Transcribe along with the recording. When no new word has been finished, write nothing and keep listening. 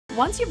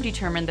Once you've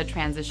determined the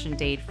transition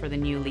date for the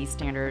new lease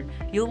standard,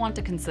 you'll want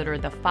to consider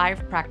the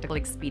 5 practical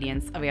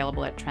expedients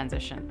available at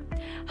transition.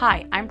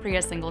 Hi, I'm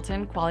Priya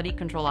Singleton, Quality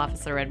Control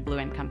Officer at Blue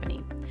 &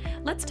 Company.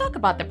 Let's talk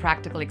about the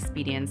practical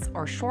expedients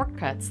or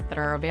shortcuts that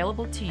are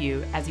available to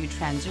you as you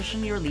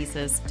transition your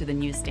leases to the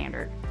new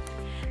standard.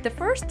 The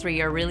first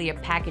 3 are really a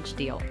package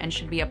deal and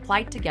should be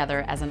applied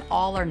together as an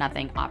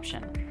all-or-nothing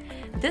option.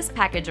 This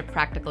package of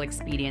practical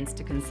expedients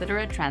to consider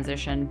a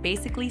transition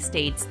basically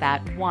states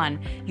that 1.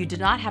 You do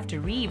not have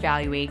to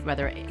reevaluate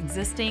whether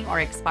existing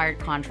or expired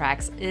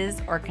contracts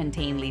is or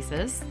contain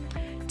leases.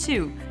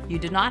 2. You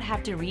do not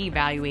have to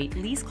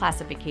reevaluate lease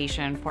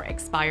classification for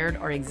expired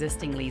or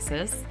existing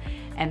leases.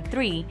 And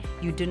 3.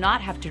 You do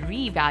not have to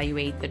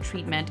reevaluate the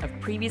treatment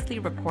of previously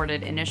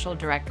recorded initial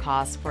direct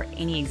costs for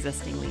any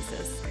existing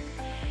leases.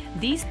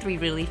 These 3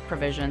 relief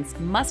provisions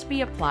must be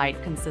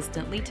applied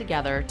consistently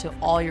together to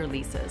all your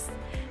leases,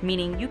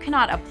 meaning you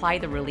cannot apply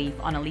the relief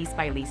on a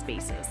lease-by-lease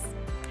basis.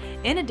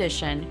 In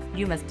addition,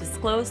 you must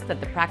disclose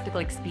that the practical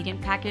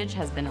expedient package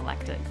has been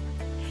elected.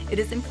 It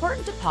is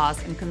important to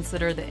pause and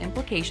consider the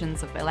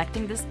implications of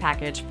electing this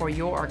package for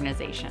your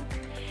organization.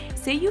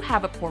 Say you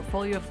have a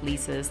portfolio of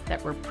leases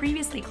that were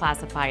previously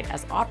classified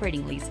as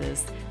operating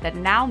leases that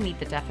now meet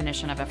the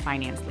definition of a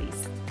finance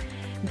lease.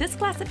 This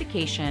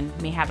classification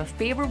may have a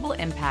favorable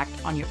impact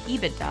on your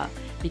EBITDA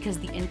because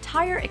the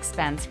entire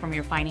expense from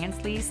your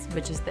finance lease,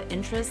 which is the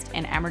interest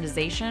and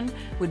amortization,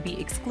 would be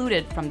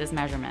excluded from this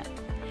measurement.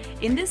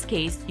 In this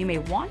case, you may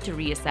want to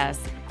reassess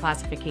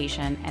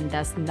classification and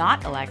thus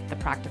not elect the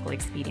practical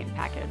expedient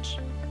package.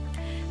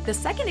 The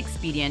second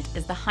expedient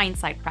is the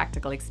hindsight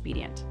practical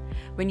expedient.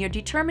 When you're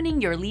determining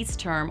your lease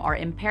term or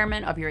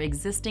impairment of your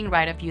existing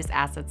right-of-use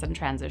assets in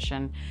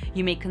transition,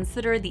 you may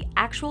consider the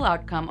actual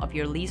outcome of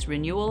your lease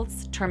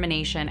renewals,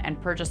 termination, and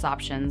purchase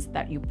options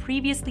that you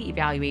previously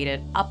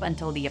evaluated up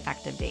until the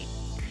effective date.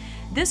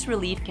 This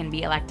relief can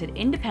be elected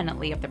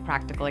independently of the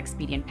practical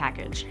expedient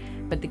package,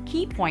 but the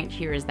key point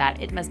here is that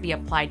it must be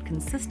applied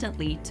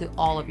consistently to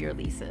all of your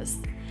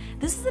leases.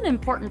 This is an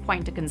important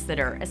point to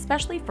consider,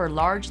 especially for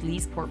large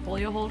lease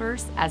portfolio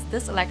holders, as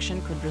this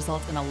election could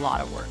result in a lot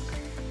of work.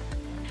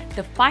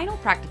 The final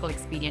practical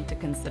expedient to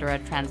consider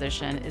at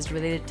transition is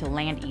related to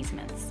land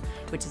easements,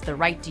 which is the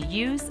right to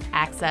use,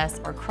 access,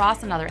 or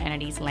cross another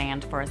entity's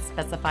land for a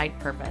specified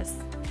purpose.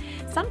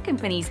 Some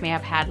companies may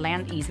have had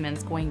land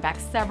easements going back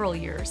several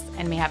years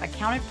and may have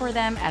accounted for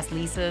them as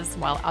leases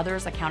while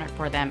others accounted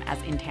for them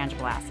as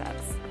intangible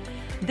assets.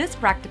 This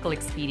practical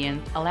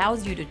expedient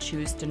allows you to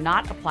choose to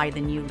not apply the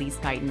new lease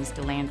guidance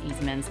to land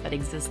easements that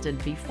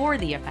existed before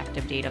the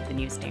effective date of the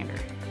new standard.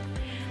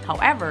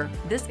 However,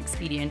 this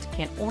expedient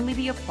can only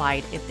be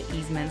applied if the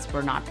easements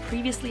were not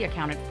previously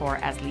accounted for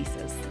as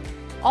leases.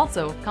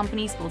 Also,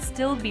 companies will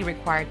still be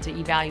required to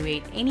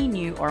evaluate any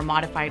new or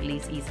modified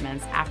lease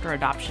easements after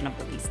adoption of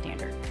the lease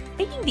standard.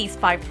 Taking these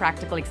 5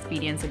 practical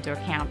expedients into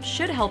account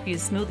should help you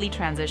smoothly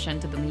transition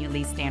to the new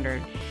lease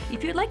standard.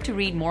 If you'd like to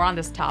read more on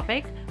this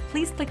topic,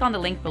 please click on the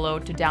link below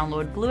to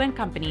download Blue &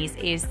 Company's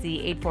ASC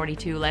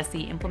 842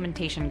 Lessee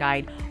Implementation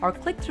Guide or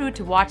click through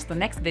to watch the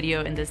next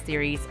video in this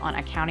series on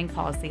accounting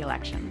policy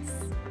elections.